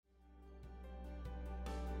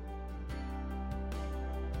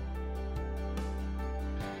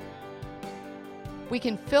We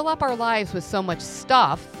can fill up our lives with so much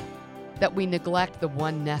stuff that we neglect the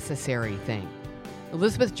one necessary thing.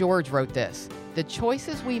 Elizabeth George wrote this: "The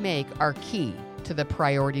choices we make are key to the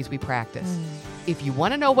priorities we practice." If you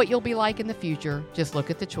want to know what you'll be like in the future, just look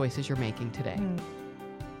at the choices you're making today.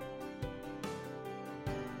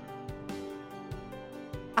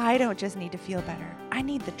 I don't just need to feel better. I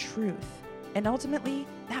need the truth. And ultimately,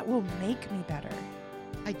 that will make me better.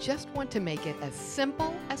 I just want to make it as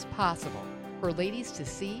simple as possible for ladies to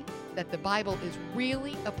see that the Bible is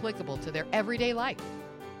really applicable to their everyday life.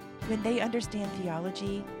 When they understand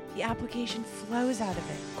theology, the application flows out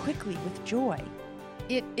of it quickly with joy.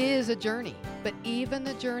 It is a journey, but even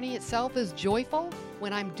the journey itself is joyful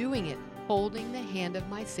when I'm doing it holding the hand of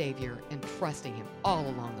my Savior and trusting Him all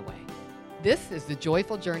along the way. This is the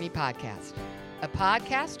Joyful Journey Podcast, a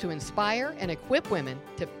podcast to inspire and equip women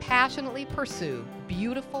to passionately pursue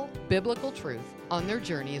beautiful biblical truth on their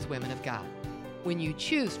journey as women of God. When you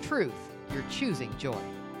choose truth, you're choosing joy.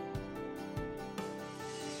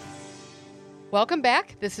 Welcome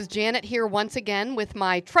back. This is Janet here once again with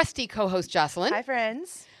my trusty co-host Jocelyn. Hi,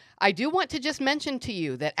 friends. I do want to just mention to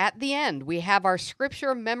you that at the end, we have our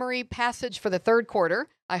scripture memory passage for the third quarter.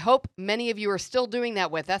 I hope many of you are still doing that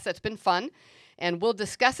with us. It's been fun, and we'll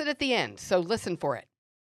discuss it at the end, so listen for it.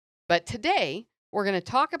 But today, we're going to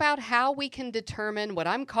talk about how we can determine what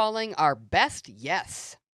I'm calling our best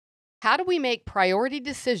yes. How do we make priority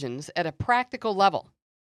decisions at a practical level?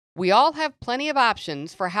 We all have plenty of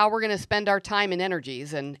options for how we're going to spend our time and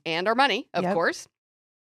energies and our money, of course.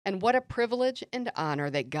 And what a privilege and honor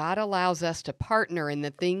that God allows us to partner in the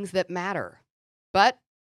things that matter. But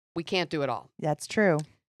we can't do it all. That's true.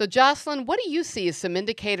 So, Jocelyn, what do you see as some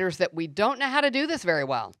indicators that we don't know how to do this very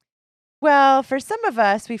well? Well, for some of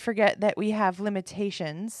us, we forget that we have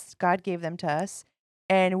limitations. God gave them to us,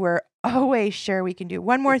 and we're always sure we can do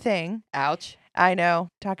one more thing. Ouch. I know,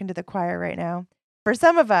 talking to the choir right now. For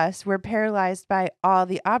some of us, we're paralyzed by all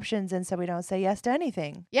the options, and so we don't say yes to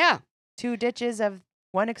anything. Yeah. Two ditches of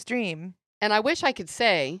one extreme. And I wish I could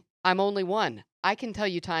say I'm only one. I can tell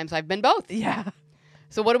you times I've been both. Yeah.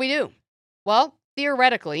 So what do? Well,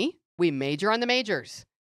 theoretically, we major on the majors.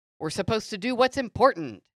 We're supposed to do what's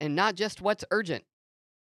important and not just what's urgent.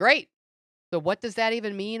 Great. So what does that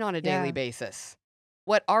even mean on a daily basis?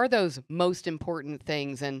 What are those most important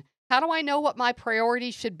things? And how do I know what my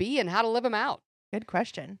priorities should be and how to live them out? Good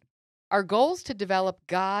question. Our goal is to develop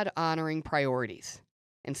God-honoring priorities.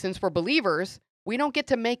 And since we're believers, we don't get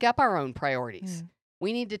to make up our own priorities.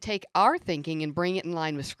 We need to take our thinking and bring it in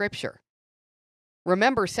line with Scripture.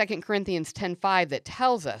 Remember 2 Corinthians 10:5 that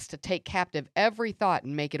tells us to take captive every thought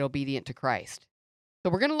and make it obedient to Christ.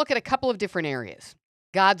 So we're going to look at a couple of different areas.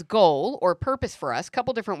 God's goal or purpose for us, a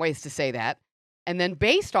couple different ways to say that. And then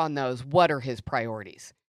based on those, what are His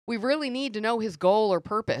priorities? We really need to know His goal or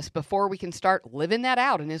purpose before we can start living that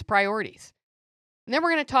out in His priorities. And then we're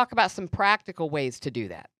going to talk about some practical ways to do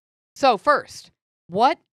that. So first,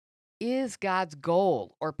 what is God's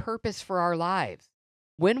goal or purpose for our lives?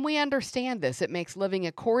 When we understand this, it makes living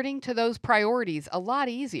according to those priorities a lot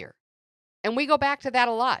easier. And we go back to that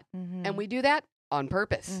a lot. And we do that on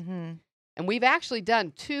purpose. And we've actually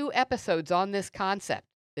done 2 episodes on this concept.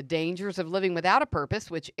 The Dangers of Living Without a Purpose,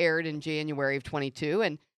 which aired in January of 22,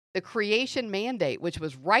 and The Creation Mandate, which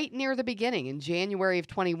was right near the beginning in January of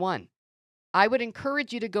 21. I would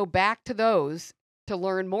encourage you to go back to those to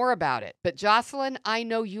learn more about it. But Jocelyn, I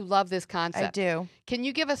know you love this concept. I do. Can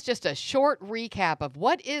you give us just a short recap of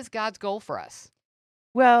what is God's goal for us?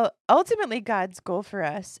 Well, ultimately, God's goal for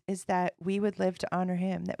us is that we would live to honor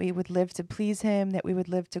Him, that we would live to please Him, that we would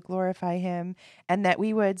live to glorify Him, and that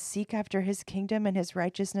we would seek after His kingdom and His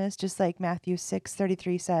righteousness, just like Matthew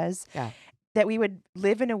 6:33 says. Yeah. That we would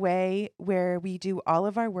live in a way where we do all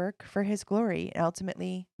of our work for His glory. And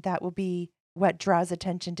ultimately, that will be what draws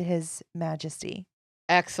attention to His majesty.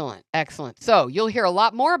 Excellent, excellent. So you'll hear a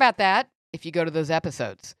lot more about that if you go to those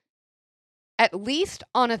episodes. At least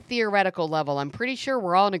on a theoretical level, I'm pretty sure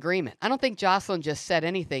we're all in agreement. I don't think Jocelyn just said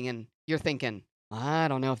anything and you're thinking, I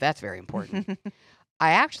don't know if that's very important.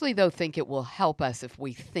 I actually, though, think it will help us if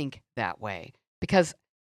we think that way. Because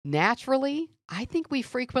naturally, I think we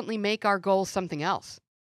frequently make our goals something else.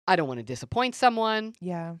 I don't want to disappoint someone.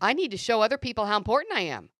 Yeah. I need to show other people how important I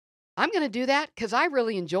am. I'm going to do that because I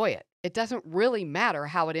really enjoy it. It doesn't really matter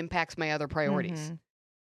how it impacts my other priorities.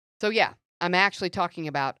 So yeah, I'm actually talking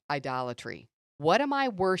about idolatry. What am I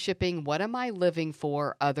worshiping? What am I living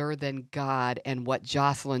for other than God and what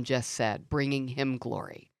Jocelyn just said, bringing Him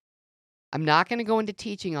glory? I'm not going to go into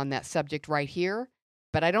teaching on that subject right here,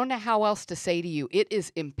 but I don't know how else to say to you. It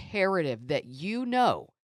is imperative that you know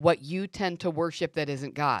what you tend to worship that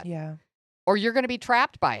isn't God. Yeah. or you're going to be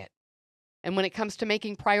trapped by it. And when it comes to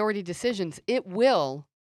making priority decisions, it will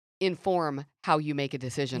inform how you make a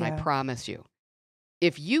decision, I Yeah. promise you.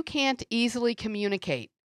 If you can't easily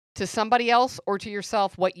communicate to somebody else or to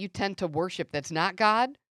yourself what you tend to worship that's not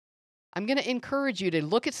God, I'm going to encourage you to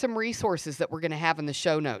look at some resources that we're going to have in the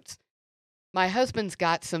show notes. My husband's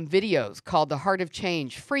got some videos called The Heart of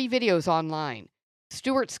Change, free videos online.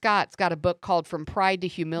 Stuart Scott's got a book called From Pride to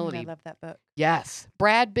Humility. I love that book. Yes.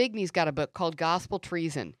 Brad Bigney's got a book called Gospel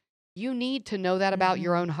Treason. You need to know that about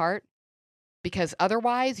your own heart, because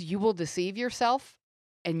otherwise you will deceive yourself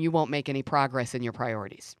and you won't make any progress in your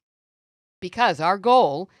priorities. Because our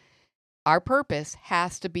goal, our purpose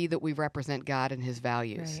has to be that we represent God and his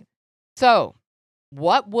values. Right. So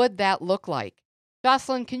what would that look like?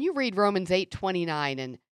 Jocelyn, can you read Romans 8:29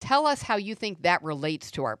 and tell us how you think that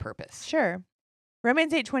relates to our purpose? Sure.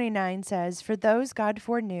 Romans 8:29 says, "For those God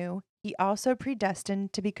foreknew, he also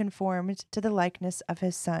predestined to be conformed to the likeness of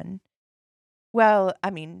his Son." Well,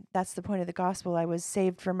 I mean, that's the point of the gospel. I was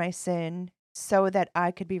saved from my sin so that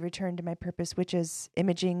I could be returned to my purpose, which is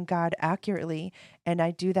imaging God accurately. And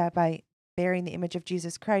I do that by bearing the image of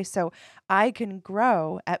Jesus Christ. So I can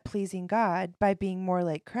grow at pleasing God by being more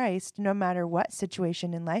like Christ, no matter what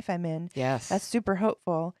situation in life I'm in. Yes. That's super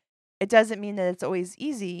hopeful. It doesn't mean that it's always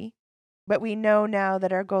easy, but we know now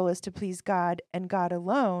that our goal is to please God and God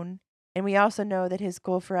alone. And we also know that his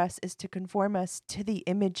goal for us is to conform us to the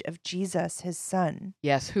image of Jesus, his Son.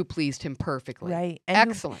 Yes, who pleased him perfectly. Right.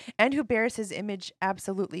 Excellent. And who bears his image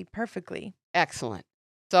absolutely perfectly. Excellent.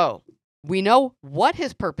 So we know what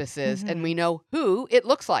his purpose is and we know who it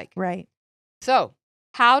looks like. Right. So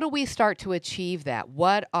how do we start to achieve that?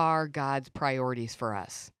 What are God's priorities for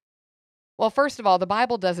us? Well, first of all, the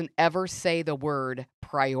Bible doesn't ever say the word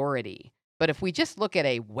priority. But if we just look at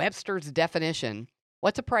a Webster's definition,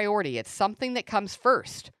 what's a priority? It's something that comes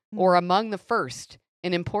first or among the first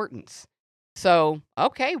in importance. So,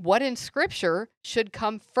 okay, what in Scripture should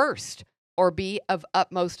come first or be of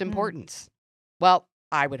utmost importance? Well,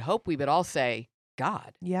 I would hope we would all say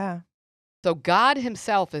God. Yeah. So God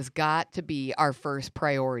himself has got to be our first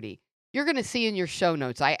priority. You're going to see in your show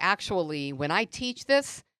notes, when I teach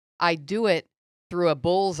this, I do it through a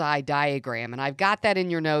bullseye diagram. And I've got that in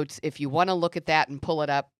your notes. If you want to look at that and pull it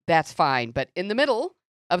up, that's fine. But in the middle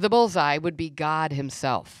of the bullseye would be God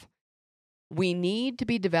himself. We need to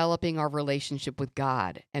be developing our relationship with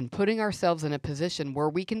God and putting ourselves in a position where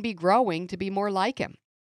we can be growing to be more like him.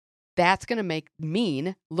 That's going to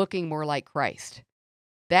mean looking more like Christ.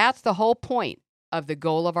 That's the whole point of the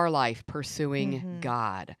goal of our life, pursuing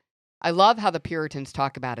God. I love how the Puritans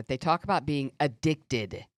talk about it. They talk about being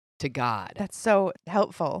addicted to God. That's so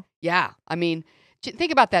helpful. Yeah. I mean,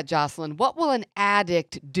 think about that, Jocelyn. What will an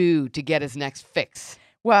addict do to get his next fix?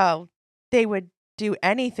 Well, they would do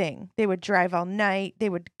anything. They would drive all night. They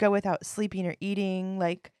would go without sleeping or eating.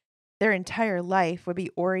 Like their entire life would be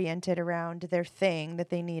oriented around their thing that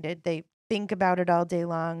they needed. They think about it all day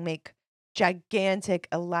long, make gigantic,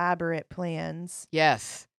 elaborate plans.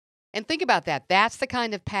 Yes. And think about that. That's the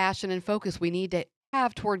kind of passion and focus we need to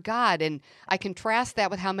have toward God. And I contrast that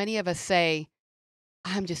with how many of us say,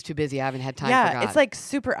 I'm just too busy. I haven't had time for God. It's like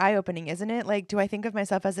super eye-opening, isn't it? Like, do I think of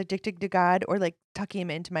myself as addicted to God or like tucking him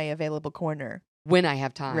into my available corner? When I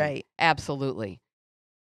have time. Right. Absolutely.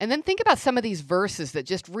 And then think about some of these verses that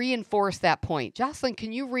just reinforce that point. Jocelyn,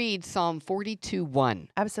 can you read Psalm 42:1?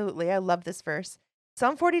 Absolutely. I love this verse.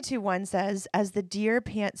 Psalm 42:1 says, "As the deer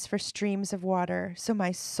pants for streams of water, so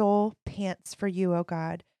my soul pants for you, O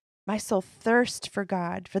God. My soul thirsts for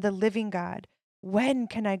God, for the living God. When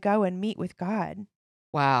can I go and meet with God?"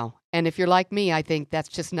 Wow. And if you're like me, I think that's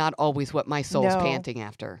just not always what my soul's No. panting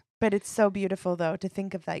after. But it's so beautiful, though, to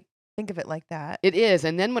think of it like that. It is.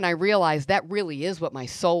 And then when I realize that really is what my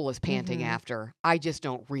soul is panting after, I just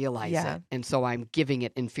don't realize it. And so I'm giving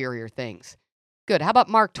it inferior things. Good. How about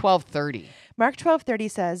Mark 12:30? Mark 12:30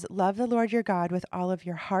 says, "Love the Lord your God with all of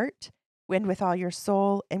your heart, and with all your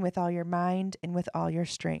soul, and with all your mind, and with all your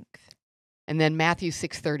strength." And then Matthew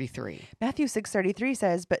 6:33. Matthew 6:33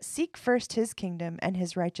 says, "But seek first his kingdom and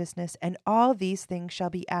his righteousness, and all these things shall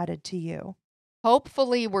be added to you."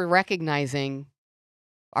 Hopefully we're recognizing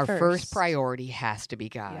our first First. priority has to be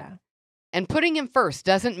God. Yeah. And putting him first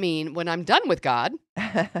doesn't mean when I'm done with God,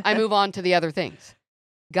 I move on to the other things.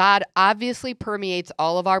 God obviously permeates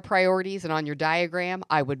all of our priorities. And on your diagram,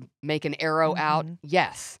 I would make an arrow out.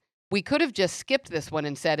 Yes. We could have just skipped this one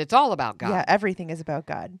and said it's all about God. Yeah, everything is about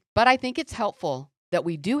God. But I think it's helpful that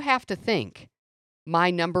we do have to think my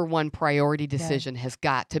number one priority decision has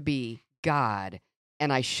got to be God.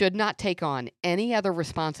 And I should not take on any other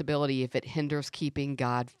responsibility if it hinders keeping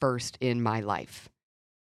God first in my life.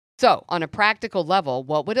 So, on a practical level,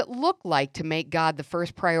 what would it look like to make God the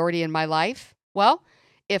first priority in my life? Well,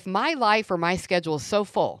 if my life or my schedule is so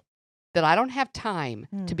full that I don't have time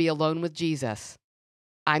to be alone with Jesus,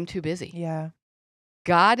 I'm too busy. Yeah.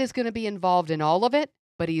 God is going to be involved in all of it,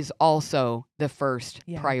 but he's also the first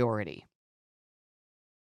priority.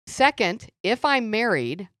 Second, if I'm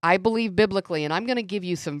married, I believe biblically, and I'm going to give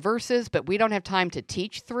you some verses, but we don't have time to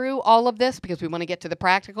teach through all of this because we want to get to the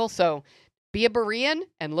practical. So be a Berean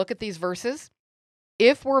and look at these verses.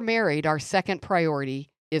 If we're married, our second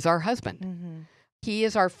priority is our husband. Mm-hmm. He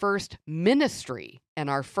is our first ministry and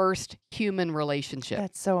our first human relationship.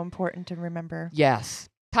 That's so important to remember. Yes.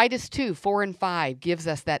 Titus 2:4-5 gives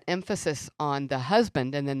us that emphasis on the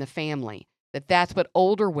husband and then the family, that's what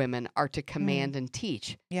older women are to command and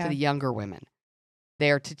teach to the younger women. They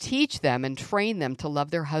are to teach them and train them to love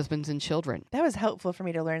their husbands and children. That was helpful for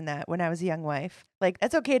me to learn that when I was a young wife. Like,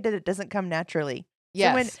 that's okay that it doesn't come naturally.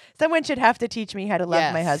 Yes. Someone should have to teach me how to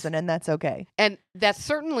love my husband, and that's okay. And that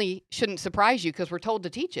certainly shouldn't surprise you because we're told to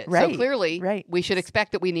teach it. Right. So clearly, we should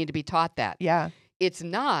expect that we need to be taught that. Yeah. It's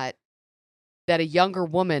not that a younger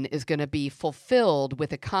woman is going to be fulfilled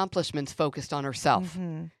with accomplishments focused on herself.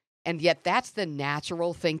 Mm-hmm. And yet that's the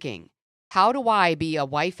natural thinking. How do I be a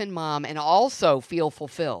wife and mom and also feel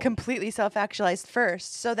fulfilled? Completely self-actualized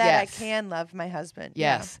first so that I can love my husband.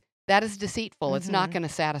 Yes. That is deceitful. It's not going to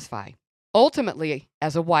satisfy. Ultimately,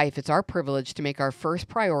 as a wife, it's our privilege to make our first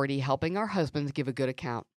priority helping our husbands give a good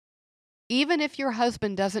account. Even if your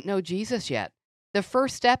husband doesn't know Jesus yet, the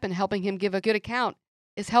first step in helping him give a good account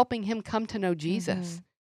is helping him come to know Jesus.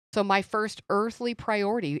 So my first earthly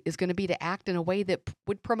priority is going to be to act in a way that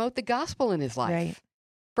would promote the gospel in his life. Right.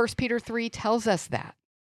 1 Peter 3 tells us that.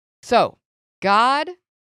 So God,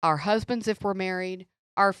 our husbands if we're married,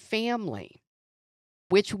 our family,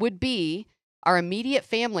 which would be our immediate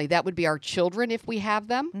family, that would be our children if we have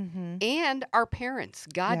them, and our parents.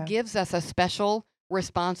 God gives us a special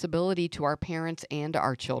responsibility to our parents and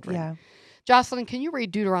our children. Yeah. Jocelyn, can you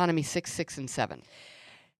read Deuteronomy 6:6-7?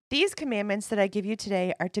 These commandments that I give you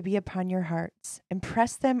today are to be upon your hearts.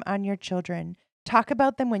 Impress them on your children. Talk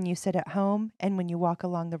about them when you sit at home and when you walk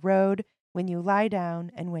along the road, when you lie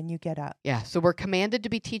down and when you get up. Yeah, so we're commanded to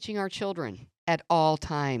be teaching our children at all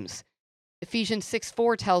times. Ephesians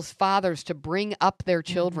 6:4 tells fathers to bring up their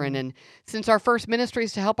children. And since our first ministry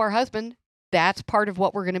is to help our husband, that's part of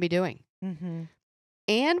what we're going to be doing.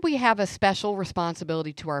 And we have a special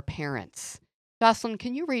responsibility to our parents. Jocelyn,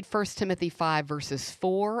 can you read 1 Timothy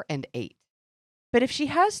 5:4-8? But if she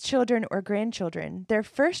has children or grandchildren, their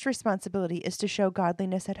first responsibility is to show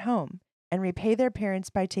godliness at home and repay their parents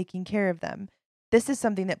by taking care of them. This is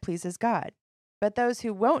something that pleases God. But those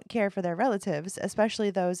who won't care for their relatives, especially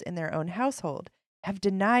those in their own household, have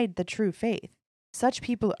denied the true faith. Such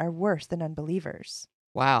people are worse than unbelievers.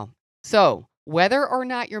 Wow. So, whether or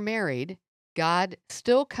not you're married, God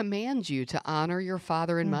still commands you to honor your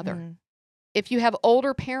father and mother. If you have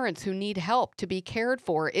older parents who need help to be cared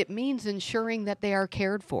for, it means ensuring that they are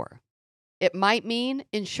cared for. It might mean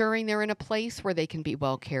ensuring they're in a place where they can be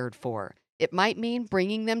well cared for. It might mean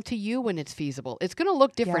bringing them to you when it's feasible. It's going to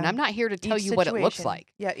look different. I'm not here to tell you what it looks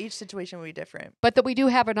like. Yeah, each situation will be different. But that we do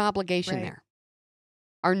have an obligation there.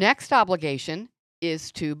 Our next obligation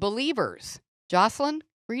is to believers. Jocelyn,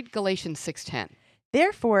 read Galatians 6:10.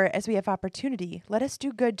 Therefore, as we have opportunity, let us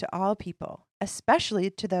do good to all people, especially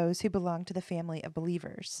to those who belong to the family of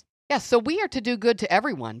believers. Yes, so we are to do good to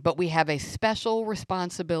everyone, but we have a special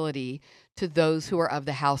responsibility to those who are of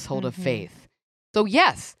the household of faith. So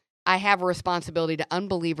yes, I have a responsibility to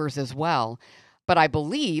unbelievers as well, but I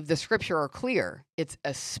believe the scripture are clear. It's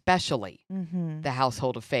especially the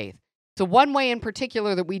household of faith. So one way in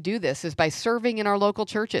particular that we do this is by serving in our local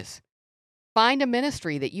churches. Find a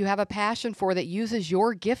ministry that you have a passion for that uses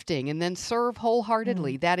your gifting and then serve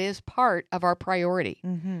wholeheartedly. That is part of our priority.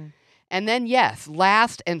 And then, yes,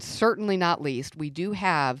 last and certainly not least, we do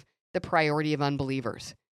have the priority of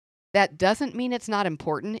unbelievers. That doesn't mean it's not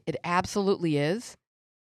important. It absolutely is.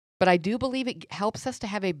 But I do believe it helps us to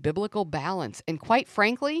have a biblical balance. And quite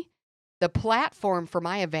frankly, the platform for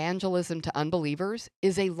my evangelism to unbelievers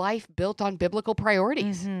is a life built on biblical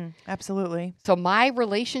priorities. Absolutely. So my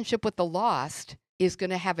relationship with the lost is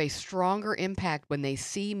going to have a stronger impact when they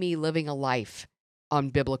see me living a life on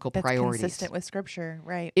biblical priorities. Consistent with Scripture,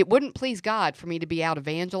 right? It wouldn't please God for me to be out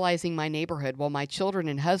evangelizing my neighborhood while my children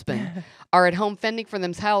and husband are at home fending for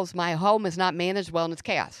themselves. My home is not managed well and it's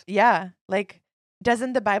chaos. Yeah. Like,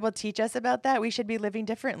 doesn't the Bible teach us about that? We should be living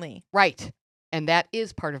differently. Right. And that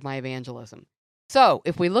is part of my evangelism. So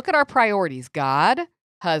if we look at our priorities, God,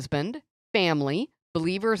 husband, family,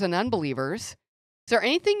 believers and unbelievers, there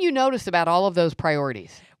anything you notice about all of those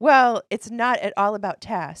priorities? Well, it's not at all about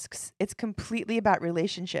tasks. It's completely about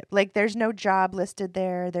relationship. Like there's no job listed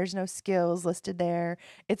there, there's no skills listed there.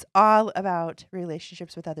 It's all about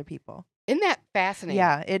relationships with other people. Isn't that fascinating?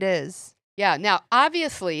 Yeah, it is. Yeah. Now,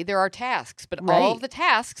 obviously, there are tasks, but all Right. of the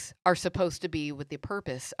tasks are supposed to be with the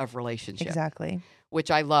purpose of relationship, Exactly. which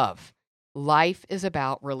I love. Life is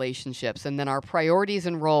about relationships, and then our priorities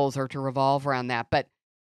and roles are to revolve around that. But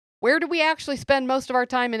where do we actually spend most of our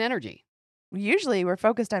time and energy? Usually we're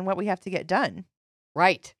focused on what we have to get done.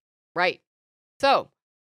 Right. Right. So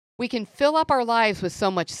we can fill up our lives with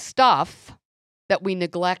so much stuff that we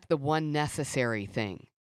neglect the one necessary thing.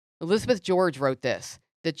 Elizabeth George wrote this: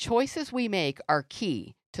 the choices we make are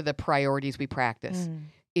key to the priorities we practice.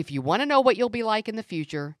 If you want to know what you'll be like in the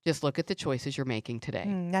future, just look at the choices you're making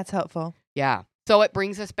today. That's helpful. Yeah. So it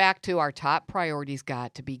brings us back to our top priorities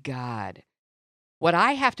got to be God. What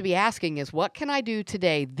I have to be asking is, what can I do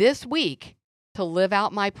today, this week, to live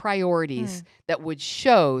out my priorities that would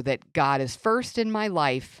show that God is first in my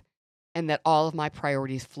life and that all of my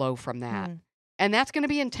priorities flow from that? And that's going to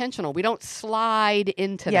be intentional. We don't slide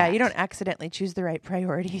into that. Yeah, you don't accidentally choose the right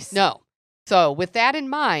priorities. No. So with that in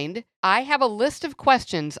mind, I have a list of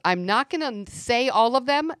questions. I'm not going to say all of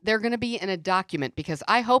them. They're going to be in a document because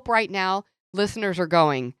I hope right now listeners are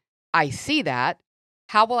going, I see that.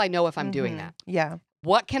 How will I know if I'm doing that? Yeah.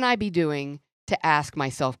 What can I be doing to ask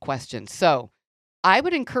myself questions? So I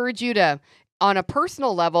would encourage you to, on a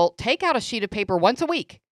personal level, take out a sheet of paper once a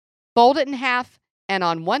week, fold it in half, and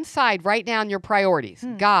on one side, write down your priorities: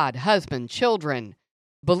 God, husband, children,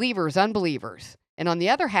 believers, unbelievers. And on the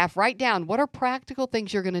other half, write down what are practical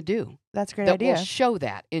things you're going to do. That's a great that idea. will show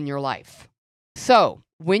that in your life. So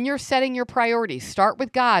when you're setting your priorities, start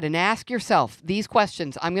with God and ask yourself these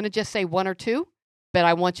questions. I'm going to just say one or two, but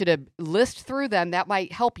I want you to list through them. That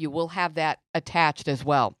might help you. We'll have that attached as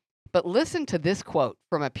well. But listen to this quote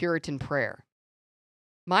from a Puritan prayer.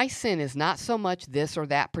 My sin is not so much this or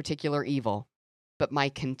that particular evil, but my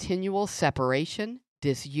continual separation,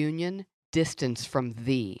 disunion, distance from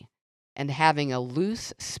thee, and having a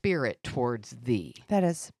loose spirit towards thee. That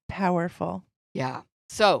is powerful. Yeah.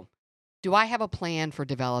 So, do I have a plan for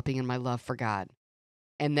developing in my love for God?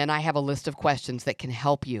 And then I have a list of questions that can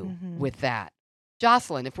help you with that.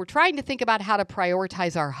 Jocelyn, if we're trying to think about how to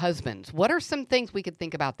prioritize our husbands, what are some things we could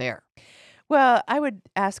think about there? Well, I would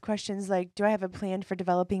ask questions like, do I have a plan for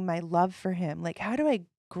developing my love for him? Like, how do I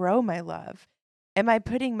grow my love? Am I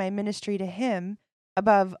putting my ministry to him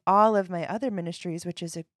above all of my other ministries, which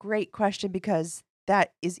is a great question because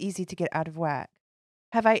that is easy to get out of whack.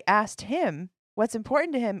 Have I asked him what's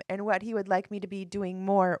important to him and what he would like me to be doing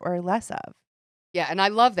more or less of? Yeah, and I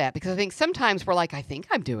love that because I think sometimes we're like, I think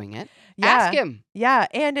I'm doing it. Yeah. Ask him. Yeah,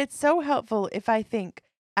 and it's so helpful if I think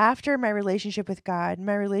after my relationship with God,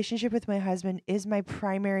 my relationship with my husband is my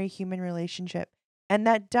primary human relationship. And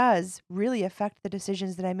that does really affect the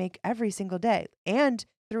decisions that I make every single day and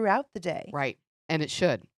throughout the day. Right. And it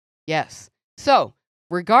should. Yes. So,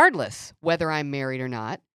 regardless whether I'm married or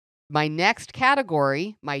not, my next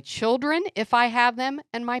category, my children, if I have them,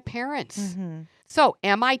 and my parents. Mm-hmm. So,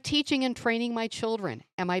 am I teaching and training my children?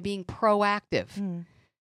 Am I being proactive?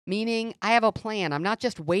 Meaning I have a plan. I'm not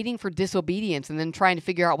just waiting for disobedience and then trying to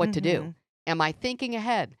figure out what to do. Am I thinking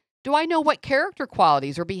ahead? Do I know what character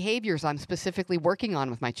qualities or behaviors I'm specifically working on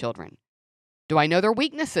with my children? Do I know their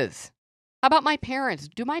weaknesses? How about my parents?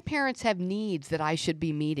 Do my parents have needs that I should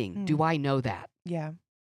be meeting? Do I know that? Yeah.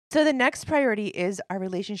 So the next priority is our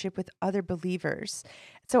relationship with other believers.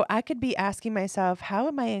 So I could be asking myself, how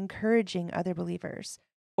am I encouraging other believers?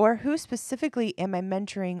 Or who specifically am I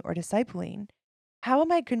mentoring or discipling? How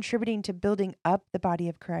am I contributing to building up the body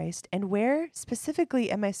of Christ? And where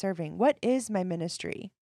specifically am I serving? What is my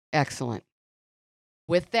ministry? Excellent.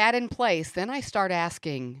 With that in place, then I start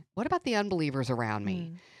asking, what about the unbelievers around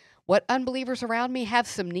me? What unbelievers around me have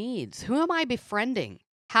some needs? Who am I befriending?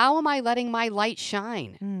 How am I letting my light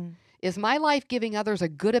shine? Is my life giving others a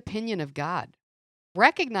good opinion of God?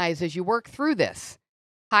 Recognize as you work through this,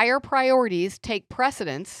 higher priorities take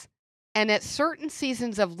precedence, and at certain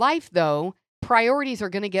seasons of life, though, priorities are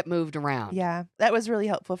going to get moved around. Yeah, that was really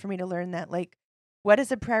helpful for me to learn that. Like, what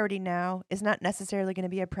is a priority now is not necessarily going to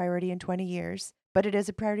be a priority in 20 years, but it is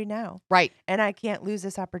a priority now. Right. And I can't lose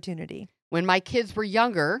this opportunity. When my kids were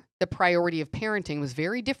younger, the priority of parenting was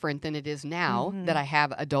very different than it is now that I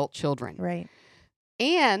have adult children. Right.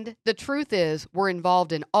 And the truth is, we're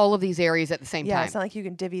involved in all of these areas at the same Yeah, time. it's not like you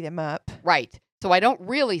can divvy them up. Right. So I don't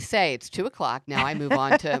really say it's 2:00. Now I move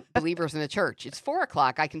on to believers in the church. It's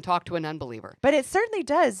 4:00. I can talk to an unbeliever. But it certainly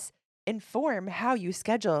does inform how you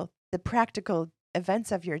schedule the practical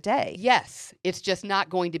events of your day. Yes, it's just not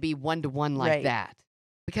going to be one-to-one like that.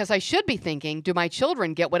 Because I should be thinking, do my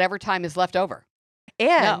children get whatever time is left over?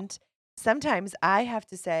 And sometimes I have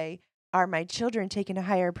to say, are my children taking a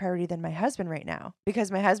higher priority than my husband right now?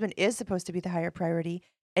 Because my husband is supposed to be the higher priority.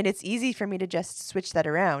 And it's easy for me to just switch that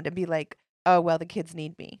around and be like, oh, well, the kids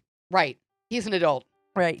need me. Right. He's an adult.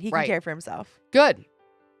 Right. He can care for himself. Good.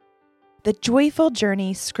 The Joyful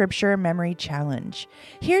Journey Scripture Memory Challenge.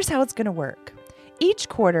 Here's how it's going to work. Each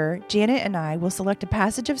quarter, Janet and I will select a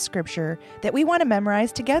passage of Scripture that we want to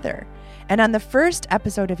memorize together. And on the first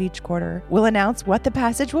episode of each quarter, we'll announce what the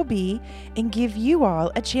passage will be and give you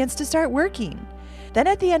all a chance to start working. Then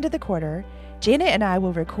at the end of the quarter, Janet and I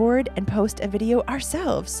will record and post a video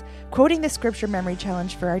ourselves, quoting the Scripture Memory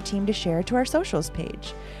Challenge for our team to share to our socials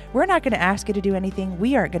page. We're not going to ask you to do anything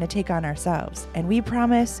we aren't going to take on ourselves. And we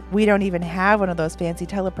promise we don't even have one of those fancy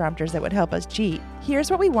teleprompters that would help us cheat.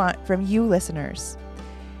 Here's what we want from you listeners.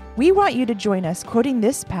 We want you to join us quoting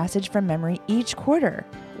this passage from memory each quarter.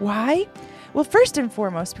 Why? Well, first and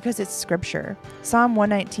foremost, because it's Scripture. Psalm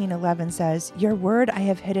 119:11 says, "Your word I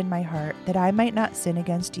have hid in my heart, that I might not sin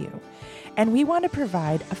against you." And we want to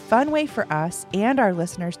provide a fun way for us and our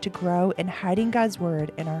listeners to grow in hiding God's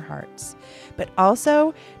word in our hearts. But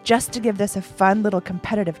also, just to give this a fun little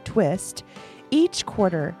competitive twist, each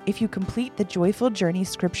quarter, if you complete the Joyful Journey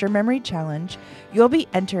Scripture Memory Challenge, you'll be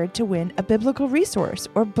entered to win a biblical resource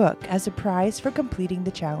or book as a prize for completing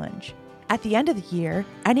the challenge. At the end of the year,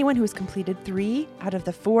 anyone who has completed 3 out of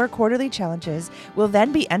the 4 quarterly challenges will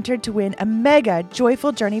then be entered to win a mega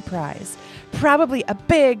Joyful Journey prize. Probably a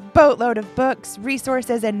big boatload of books,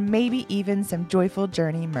 resources, and maybe even some Joyful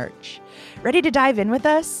Journey merch. Ready to dive in with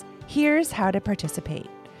us? Here's how to participate.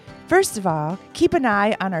 First of all, keep an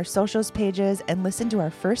eye on our socials pages and listen to our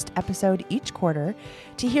first episode each quarter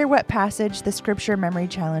to hear what passage the Scripture Memory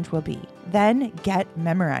Challenge will be. Then get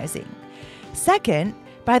memorizing. Second,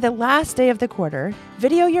 by the last day of the quarter,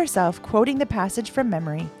 video yourself quoting the passage from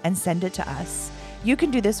memory and send it to us. You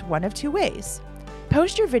can do this one of 2 ways.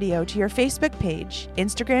 Post your video to your Facebook page,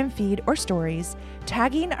 Instagram feed, or stories,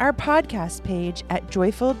 tagging our podcast page at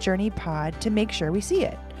Joyful Journey Pod to make sure we see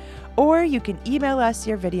it. Or you can email us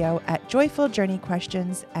your video at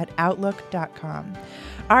joyfuljourneyquestions@outlook.com.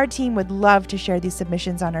 Our team would love to share these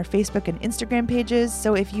submissions on our Facebook and Instagram pages,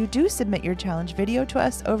 so if you do submit your challenge video to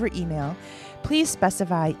us over email, please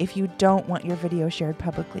specify if you don't want your video shared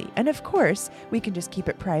publicly. And of course, we can just keep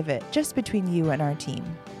it private, just between you and our team.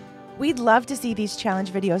 We'd love to see these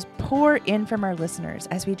challenge videos pour in from our listeners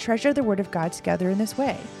as we treasure the Word of God together in this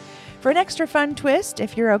way. For an extra fun twist,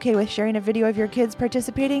 if you're okay with sharing a video of your kids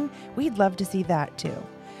participating, we'd love to see that too.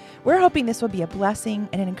 We're hoping this will be a blessing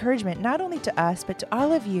and an encouragement not only to us, but to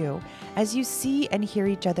all of you as you see and hear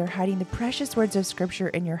each other hiding the precious words of Scripture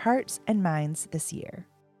in your hearts and minds this year.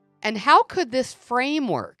 And how could this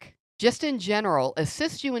framework, just in general,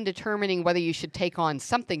 assist you in determining whether you should take on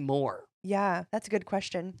something more? Yeah, that's a good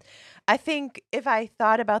question. I think if I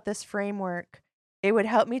thought about this framework, it would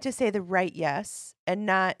help me to say the right yes and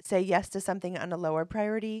not say yes to something on a lower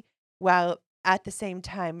priority while at the same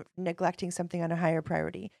time neglecting something on a higher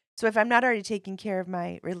priority. So if I'm not already taking care of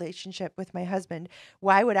my relationship with my husband,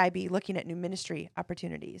 why would I be looking at new ministry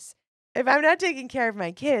opportunities? If I'm not taking care of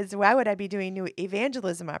my kids, why would I be doing new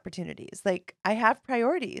evangelism opportunities? Like, I have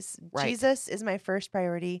priorities. Right. Jesus is my first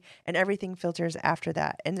priority, and everything filters after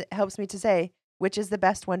that. And it helps me to say which is the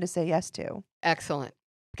best one to say yes to. Excellent.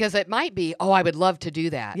 Because it might be, I would love to do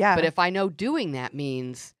that. Yeah. But if I know doing that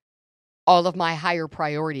means all of my higher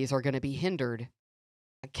priorities are going to be hindered,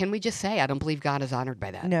 can we just say I don't believe God is honored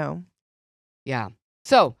by that? No. Yeah.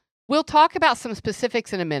 So we'll talk about some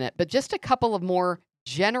specifics in a minute, but just a couple of more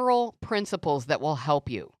general principles that will help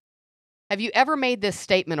you. Have you ever made this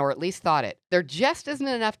statement, or at least thought it? There just isn't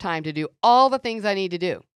enough time to do all the things I need to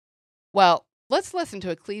do. Well, let's listen to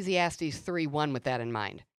Ecclesiastes 3:1 with that in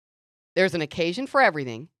mind. There's an occasion for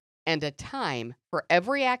everything and a time for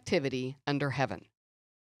every activity under heaven.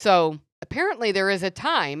 So apparently there is a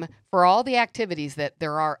time for all the activities that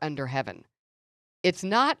there are under heaven. It's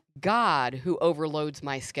not God who overloads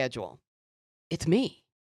my schedule. It's me.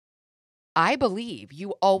 I believe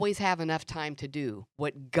you always have enough time to do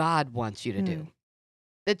what God wants you to do.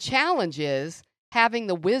 The challenge is having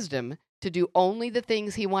the wisdom to do only the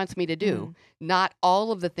things He wants me to do, not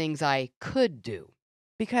all of the things I could do.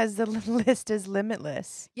 Because the list is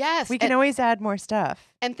limitless. Yes. We can always add more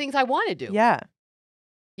stuff. And things I want to do. Yeah.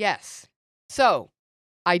 Yes. So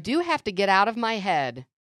I do have to get out of my head,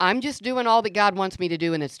 I'm just doing all that God wants me to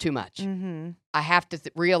do and it's too much. Mm-hmm. I have to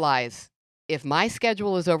realize if my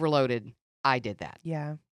schedule is overloaded, I did that.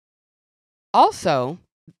 Yeah. Also,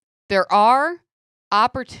 there are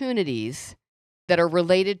opportunities that are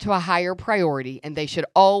related to a higher priority, and they should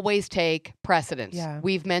always take precedence. Yeah.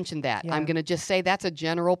 We've mentioned that. Yeah. I'm going to just say that's a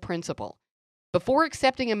general principle. Before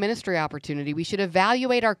accepting a ministry opportunity, we should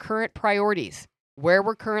evaluate our current priorities, where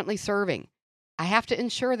we're currently serving. I have to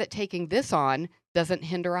ensure that taking this on doesn't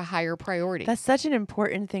hinder a higher priority. That's such an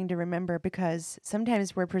important thing to remember, because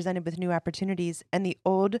sometimes we're presented with new opportunities and the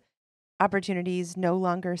old opportunities no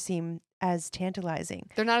longer seem as tantalizing.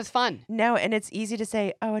 They're not as fun. No, and it's easy to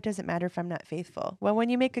say, oh, it doesn't matter if I'm not faithful. Well, when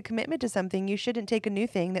you make a commitment to something, you shouldn't take a new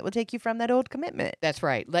thing that will take you from that old commitment. That's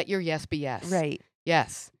right. Let your yes be yes. Right.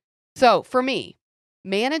 Yes. So for me,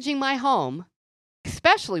 managing my home,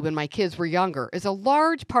 especially when my kids were younger, is a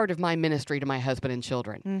large part of my ministry to my husband and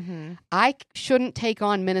children. Mm-hmm. I shouldn't take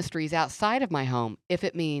on ministries outside of my home if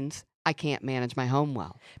it means I can't manage my home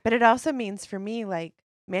well. But it also means for me, like,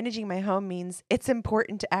 managing my home means it's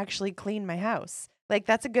important to actually clean my house. Like,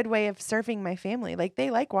 that's a good way of serving my family. Like, they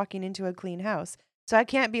like walking into a clean house. So I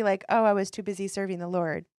can't be like, oh, I was too busy serving the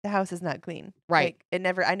Lord. The house is not clean. Right. Like,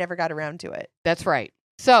 I never got around to it. That's right.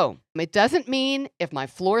 So it doesn't mean if my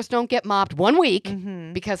floors don't get mopped 1 week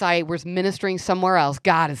Mm-hmm. because I was ministering somewhere else,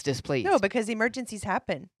 God is displeased. No, because emergencies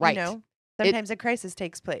happen. Right. You know, sometimes a crisis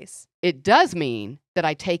takes place. It does mean that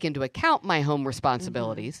I take into account my home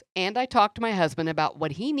responsibilities and I talk to my husband about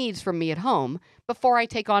what he needs from me at home before I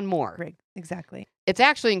take on more. Right. Exactly. It's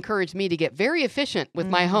actually encouraged me to get very efficient with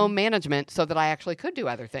my Mhm. home management so that I actually could do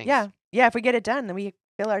other things. Yeah. Yeah. If we get it done, then we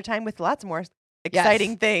fill our time with lots more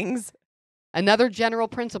exciting things. Another general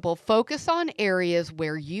principle, focus on areas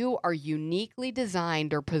where you are uniquely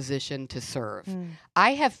designed or positioned to serve.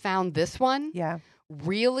 I have found this one Yeah.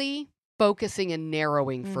 really focusing and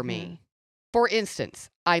narrowing for Mhm. me. For instance,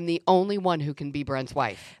 I'm the only one who can be Brent's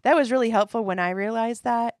wife. That was really helpful when I realized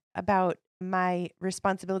that about my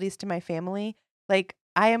responsibilities to my family. Like,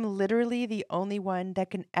 I am literally the only one that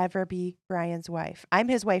can ever be Brian's wife. I'm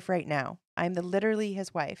his wife right now. I'm literally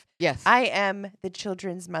his wife. Yes. I am the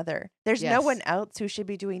children's mother. There's no Yes. one else who should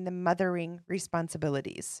be doing the mothering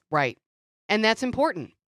responsibilities. Right. And that's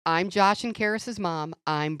important. I'm Josh and Karis's mom.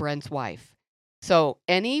 I'm Brent's wife. So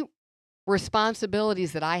any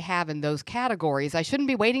responsibilities that I have in those categories, I shouldn't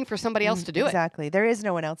be waiting for somebody else to do it. Exactly. There is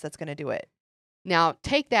no one else that's going to do it. Now,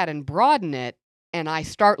 take that and broaden it, and I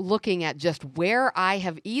start looking at just where I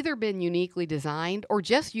have either been uniquely designed or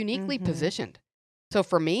just uniquely Mhm. positioned. So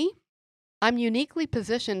for me, I'm uniquely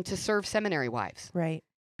positioned to serve seminary wives Right.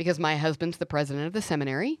 because my husband's the president of the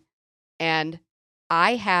seminary, and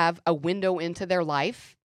I have a window into their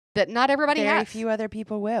life that not everybody Very has. few other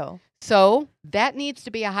people will. So that needs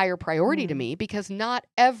to be a higher priority to Mm. me because not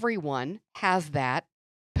everyone has that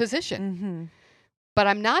position. Mm-hmm. But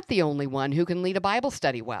I'm not the only one who can lead a Bible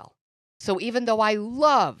study well. So even though I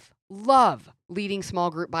love leading small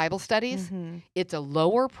group Bible studies, Mm-hmm. it's a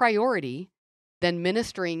lower priority than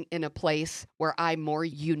ministering in a place where I'm more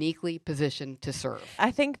uniquely positioned to serve. I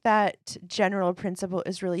think that general principle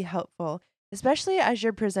is really helpful, especially as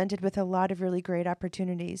you're presented with a lot of really great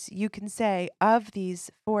opportunities. You can say, of these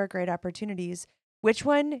 4 great opportunities, which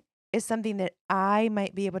one is something that I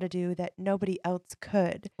might be able to do that nobody else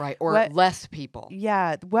could? Right. Or What- less people.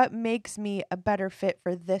 Yeah, what makes me a better fit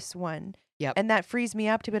for this one? Yep. And that frees me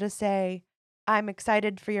up to be able to say, I'm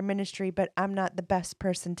excited for your ministry, but I'm not the best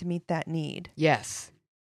person to meet that need. Yes.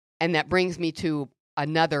 And that brings me to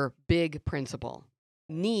another big principle.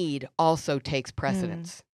 Need also takes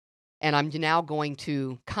precedence. And I'm now going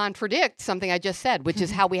to contradict something I just said, which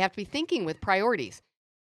is how we have to be thinking with priorities.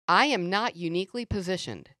 I am not uniquely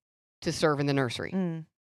positioned to serve in the nursery, Mm.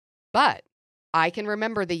 but I can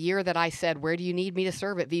remember the year that I said, where do you need me to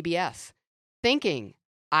serve at VBS? Thinking,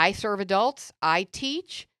 I serve adults, I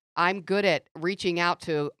teach, I'm good at reaching out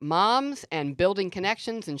to moms and building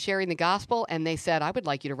connections and sharing the gospel. And they said, I would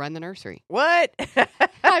like you to run the nursery. What?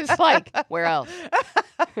 I was like, where else?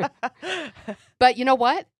 But you know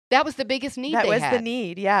what? That was the biggest need That they was had. the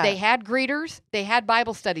need, yeah. They had greeters. They had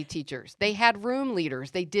Bible study teachers. They had room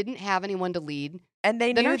leaders. They didn't have anyone to lead. And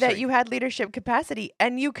they the knew that nursery. you had leadership capacity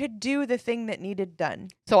and you could do the thing that needed done.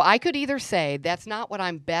 So I could either say, that's not what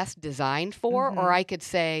I'm best designed for, Mhm. or I could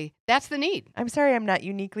say, that's the need. I'm sorry I'm not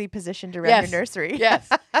uniquely positioned to run Yes. your nursery. Yes.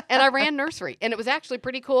 And I ran nursery. And it was actually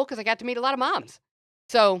pretty cool because I got to meet a lot of moms.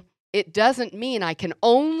 So it doesn't mean I can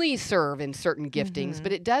only serve in certain giftings, Mhm.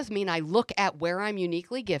 but it does mean I look at where I'm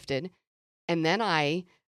uniquely gifted and then I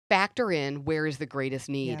factor in where is the greatest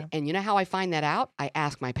need. Yeah. And you know how I find that out? I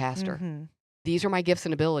ask my pastor. Mhm. These are my gifts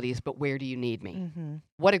and abilities, but where do you need me? Mhm.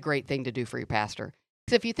 What a great thing to do for your pastor.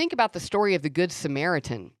 So if you think about the story of the Good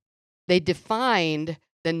Samaritan, they defined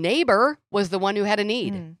the neighbor was the one who had a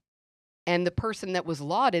need. Mm. And the person that was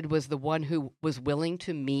lauded was the one who was willing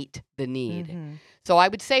to meet the need. Mhm. So I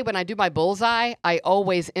would say when I do my bullseye, I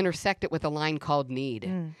always intersect it with a line called need.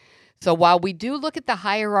 Mm. So while we do look at the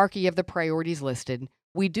hierarchy of the priorities listed,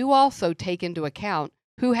 we do also take into account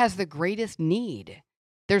who has the greatest need.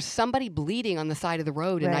 There's somebody bleeding on the side of the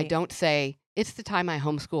road, and I Right. don't say, it's the time I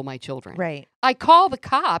homeschool my children. Right. I call the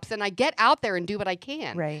cops and I get out there and do what I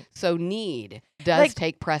can. Right. So need does Like,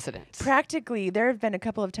 take precedence. Practically, there have been a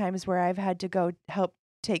couple of times where I've had to go help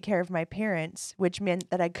take care of my parents, which meant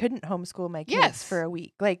that I couldn't homeschool my kids Yes. for a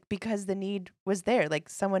week, like because the need was there. Like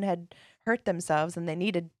someone had hurt themselves and they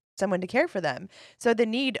needed someone to care for them. So the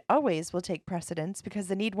need always will take precedence because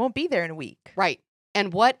the need won't be there in a week. Right.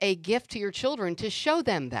 And what a gift to your children to show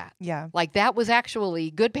them that. Yeah. Like that was actually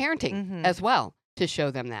good parenting Mhm. as well to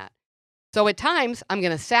show them that. So at times, I'm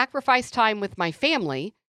going to sacrifice time with my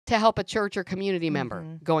family to help a church or community member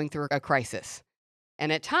Mhm. going through a crisis.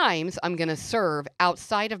 And at times, I'm going to serve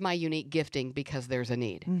outside of my unique gifting because there's a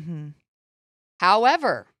need. Mm-hmm.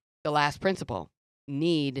 However, the last principle,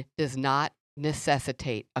 need does not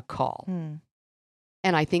necessitate a call. Mm.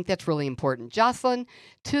 And I think that's really important. Jocelyn,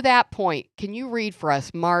 to that point, can you read for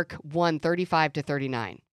us Mark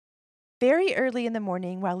 1:35-39? Very early in the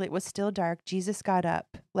morning, while it was still dark, Jesus got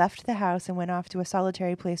up, left the house, and went off to a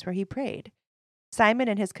solitary place where he prayed. Simon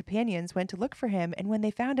and his companions went to look for him, and when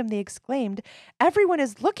they found him, they exclaimed, "Everyone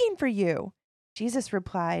is looking for you!" Jesus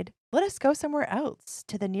replied, "Let us go somewhere else,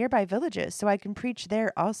 to the nearby villages, so I can preach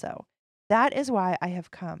there also. That is why I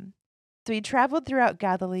have come." So he traveled throughout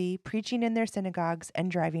Galilee, preaching in their synagogues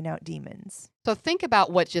and driving out demons. So think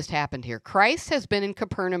about what just happened here. Christ has been in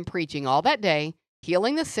Capernaum preaching all that day,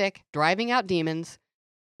 healing the sick, driving out demons.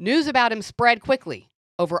 News about him spread quickly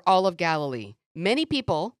over all of Galilee. Many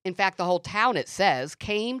people, in fact, the whole town, it says,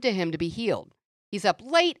 came to him to be healed. He's up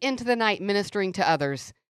late into the night ministering to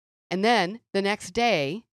others. And then the next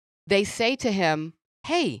day, they say to him,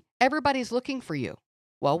 "Hey, everybody's looking for you."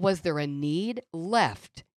 Well, was there a need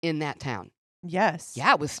left in that town? Yes.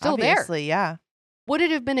 Yeah, it was still there. Obviously, yeah. Would it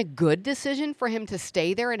have been a good decision for him to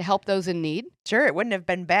stay there and help those in need? Sure, it wouldn't have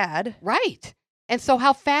been bad. Right. And so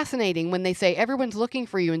how fascinating when they say, everyone's looking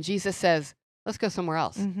for you, and Jesus says, let's go somewhere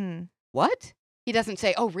else. Mm-hmm. What? He doesn't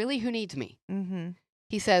say, oh, really? Who needs me? Mm-hmm.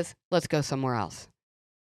 He says, let's go somewhere else.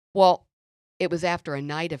 Well, it was after a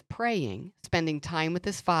night of praying, spending time with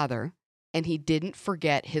his Father, and he didn't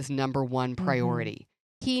forget his number one priority.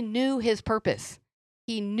 He knew his purpose.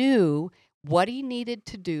 He knew what he needed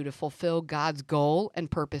to do to fulfill God's goal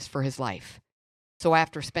and purpose for his life. So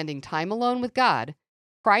after spending time alone with God,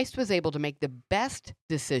 Christ was able to make the best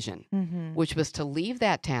decision, Mm-hmm. which was to leave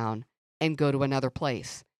that town and go to another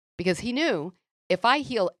place. Because he knew, if I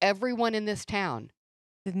heal everyone in this town,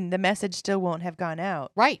 The message still won't have gone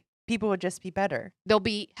out. right, People would just be better. they'll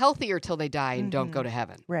be healthier till they die and don't go Mhm. to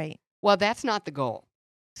heaven. Right. Well, that's not the goal.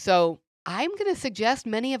 So I'm going to suggest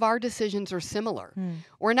many of our decisions are similar. Mm.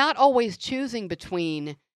 We're not always choosing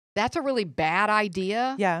between, that's a really bad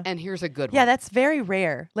idea, Yeah. and here's a good Yeah, one. that's very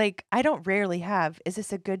rare. Like, I don't rarely have, is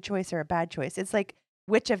this a good choice or a bad choice? It's like,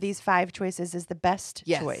 which of these 5 choices is the best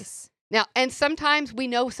Yes. choice? Now, and sometimes we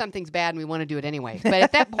know something's bad and we want to do it anyway. But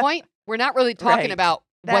at that point, we're not really talking Right. about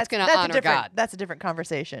what's going to that's a honor different- God. That's a different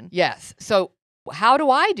conversation. Yes. So how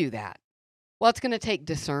do I do that? Well, it's going to take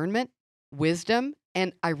discernment, wisdom,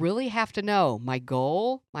 and I really have to know my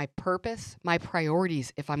goal, my purpose, my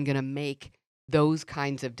priorities if I'm going to make those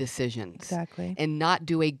kinds of decisions Exactly. and not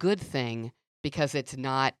do a good thing because it's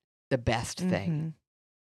not the best thing. Mhm.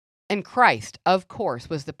 And Christ, of course,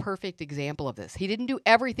 was the perfect example of this. He didn't do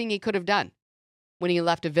everything he could have done. When he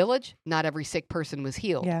left a village, not every sick person was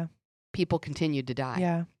healed. Yeah. People continued to die.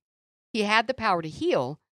 Yeah. He had the power to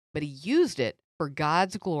heal, but he used it for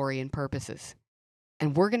God's glory and purposes.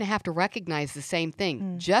 And we're going to have to recognize the same thing.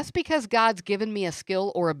 Mm. Just because God's given me a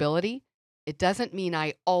skill or ability, it doesn't mean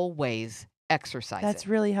I always exercise That's it.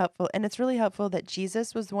 really helpful. And it's really helpful that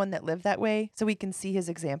Jesus was the one that lived that way so we can see his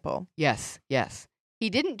example. Yes, yes. He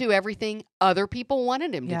didn't do everything other people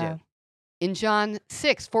wanted him to Yeah. do. In John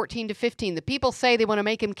 6:14-15, the people say they want to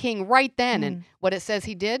make him king right then. And what it says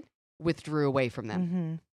he did, withdrew away from them.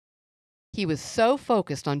 Mm-hmm. He was so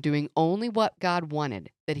focused on doing only what God wanted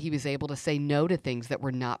that he was able to say no to things that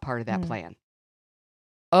were not part of that Mm. plan.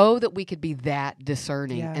 Oh, that we could be that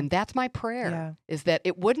discerning. Yeah. And that's my prayer, Yeah. is that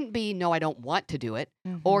it wouldn't be, no, I don't want to do it,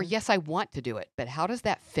 or Mhm. yes, I want to do it. But how does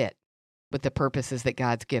that fit with the purposes that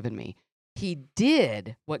God's given me? He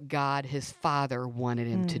did what God, his Father, wanted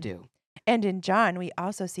him to Mm. do. And in John, we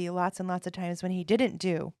also see lots and lots of times when he didn't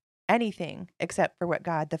do anything except for what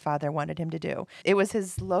God the Father wanted him to do. It was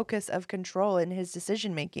his locus of control in his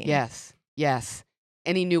decision making. Yes, yes.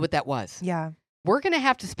 and he knew what that was. Yeah. We're going to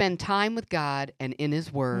have to spend time with God and in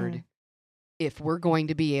his word if we're going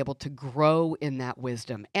to be able to grow in that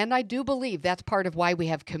wisdom. And I do believe that's part of why we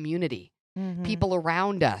have community, people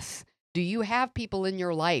around us. Do you have people in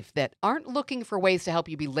your life that aren't looking for ways to help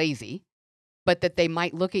you be lazy, but that they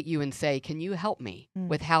might look at you and say, can you help me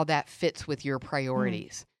with how that fits with your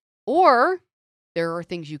priorities? Or there are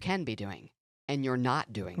things you can be doing and you're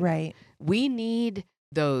not doing. Right. We need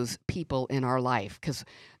those people in our life because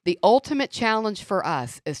the ultimate challenge for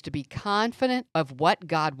us is to be confident of what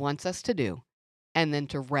God wants us to do and then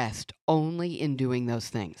to rest only in doing those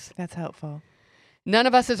things. That's helpful. None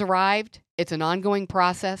of us has arrived. It's an ongoing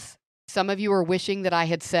process. Some of you are wishing that I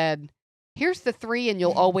had said, here's the 3 and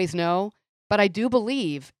you'll always know. But I do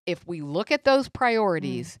believe if we look at those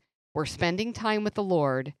priorities, we're spending time with the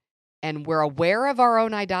Lord and we're aware of our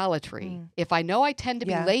own idolatry. If I know I tend to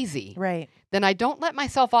be lazy, right, then I don't let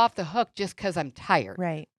myself off the hook just because I'm tired.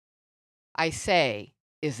 right. I say,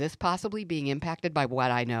 is this possibly being impacted by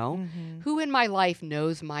what I know? Who in my life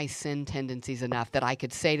knows my sin tendencies enough that I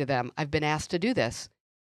could say to them, I've been asked to do this.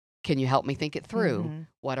 Can you help me think it through?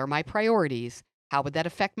 What are my priorities? How would that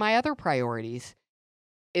affect my other priorities?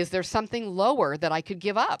 Is there something lower that I could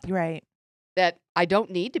give up? Right. That I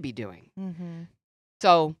don't need to be doing?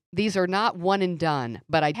 So these are not one and done,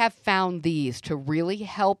 but I have found these to really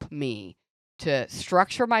help me to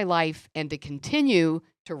structure my life and to continue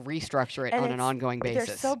to restructure it on an ongoing basis.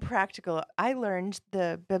 They're so practical. I learned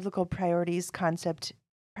the biblical priorities concept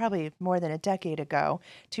probably more than a decade ago,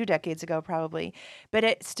 2 decades ago probably, but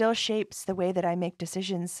it still shapes the way that I make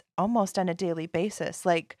decisions almost on a daily basis.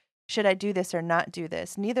 Like, should I do this or not do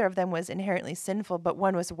this? Neither of them was inherently sinful, but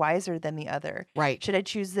one was wiser than the other. Right. Should I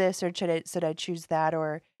choose this or should I choose that?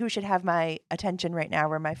 Or who should have my attention right now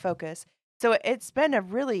or my focus? So it's been a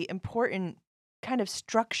really important kind of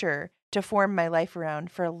structure to form my life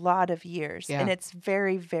around for a lot of years. Yeah. And it's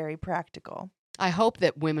very, very practical. I hope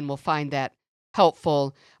that women will find that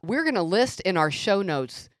helpful. We're going to list in our show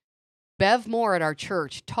notes, Bev Moore at our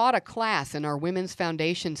church taught a class in our Women's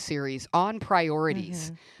Foundation series on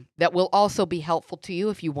priorities that will also be helpful to you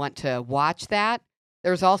if you want to watch that.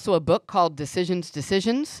 There's also a book called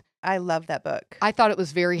Decisions. I love that book. I thought it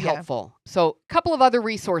was very helpful. So a couple of other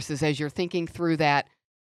resources as you're thinking through that.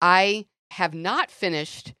 I have not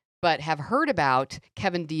finished, but have heard about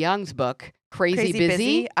Kevin DeYoung's book, Crazy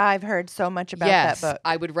Busy. I've heard so much about that book.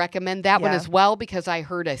 I would recommend that one as well because I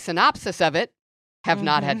heard a synopsis of it. Have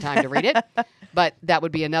not had time to read it, but that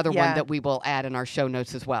would be another one that we will add in our show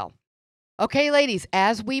notes as well. Okay, ladies,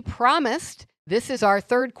 as we promised, this is our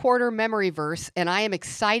 3rd quarter memory verse, and I am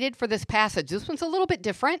excited for this passage. This one's a little bit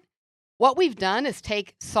different. What we've done is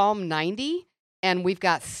take Psalm 90, and we've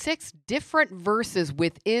got 6 different verses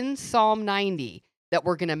within Psalm 90 that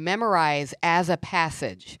we're going to memorize as a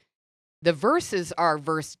passage. The verses are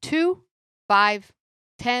verse 2, 5,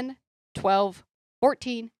 10, 12,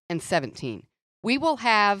 14, and 17. We will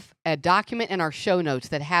have a document in our show notes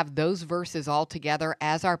that have those verses all together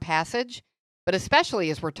as our passage, but especially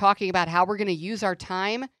as we're talking about how we're going to use our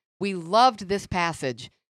time, we loved this passage.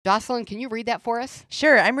 Jocelyn, can you read that for us?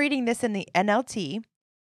 Sure. I'm reading this in the NLT.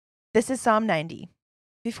 This is Psalm 90.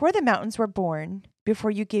 Before the mountains were born, before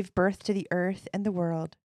you gave birth to the earth and the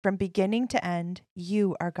world, from beginning to end,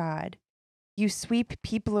 you are God. You sweep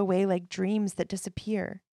people away like dreams that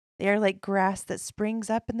disappear. They are like grass that springs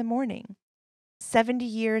up in the morning. 70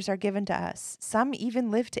 years are given to us. Some even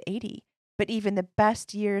live to 80. But even the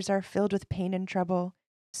best years are filled with pain and trouble.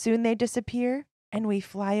 Soon they disappear, and we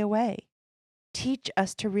fly away. Teach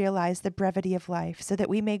us to realize the brevity of life so that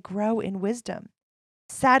we may grow in wisdom.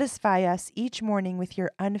 Satisfy us each morning with your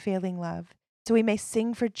unfailing love, so we may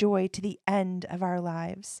sing for joy to the end of our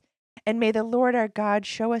lives. And may the Lord our God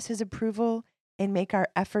show us his approval and make our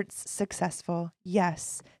efforts successful.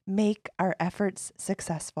 Yes, make our efforts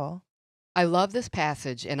successful. I love this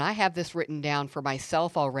passage, and I have this written down for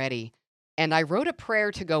myself already, and I wrote a prayer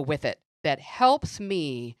to go with it that helps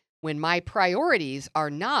me when my priorities are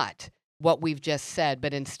not what we've just said,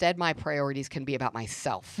 but instead my priorities can be about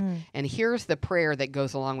myself. And here's the prayer that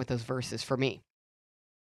goes along with those verses for me.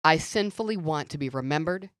 I sinfully want to be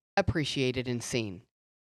remembered, appreciated, and seen.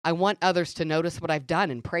 I want others to notice what I've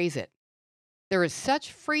done and praise it. There is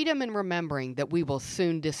such freedom in remembering that we will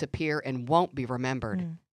soon disappear and won't be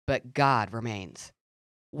remembered. But God remains.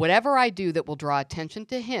 Whatever I do that will draw attention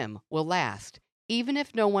to him will last, even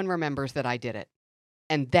if no one remembers that I did it.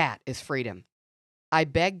 And that is freedom. I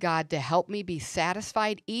beg God to help me be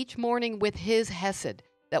satisfied each morning with his hesed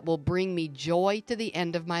that will bring me joy to the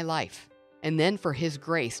end of my life, and then for his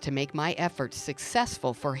grace to make my efforts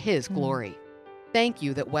successful for his glory. Thank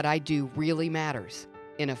you that what I do really matters.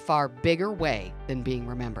 in a far bigger way than being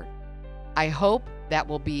remembered. I hope that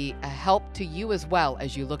will be a help to you as well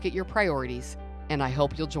as you look at your priorities, and I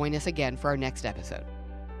hope you'll join us again for our next episode.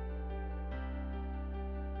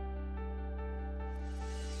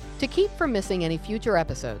 To keep from missing any future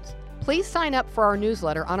episodes, please sign up for our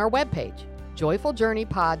newsletter on our webpage,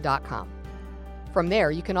 joyfuljourneypod.com. From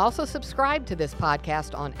there, you can also subscribe to this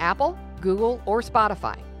podcast on Apple, Google, or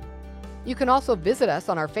Spotify. You can also visit us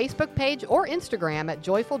on our Facebook page or Instagram at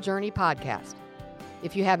Joyful Journey Podcast.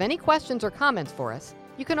 If you have any questions or comments for us,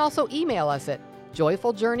 you can also email us at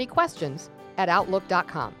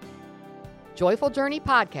joyfuljourneyquestions@outlook.com. Joyful Journey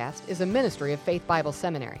Podcast is a ministry of Faith Bible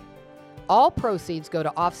Seminary. All proceeds go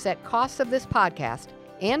to offset costs of this podcast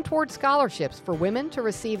and toward scholarships for women to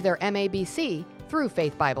receive their MABC through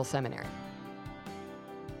Faith Bible Seminary.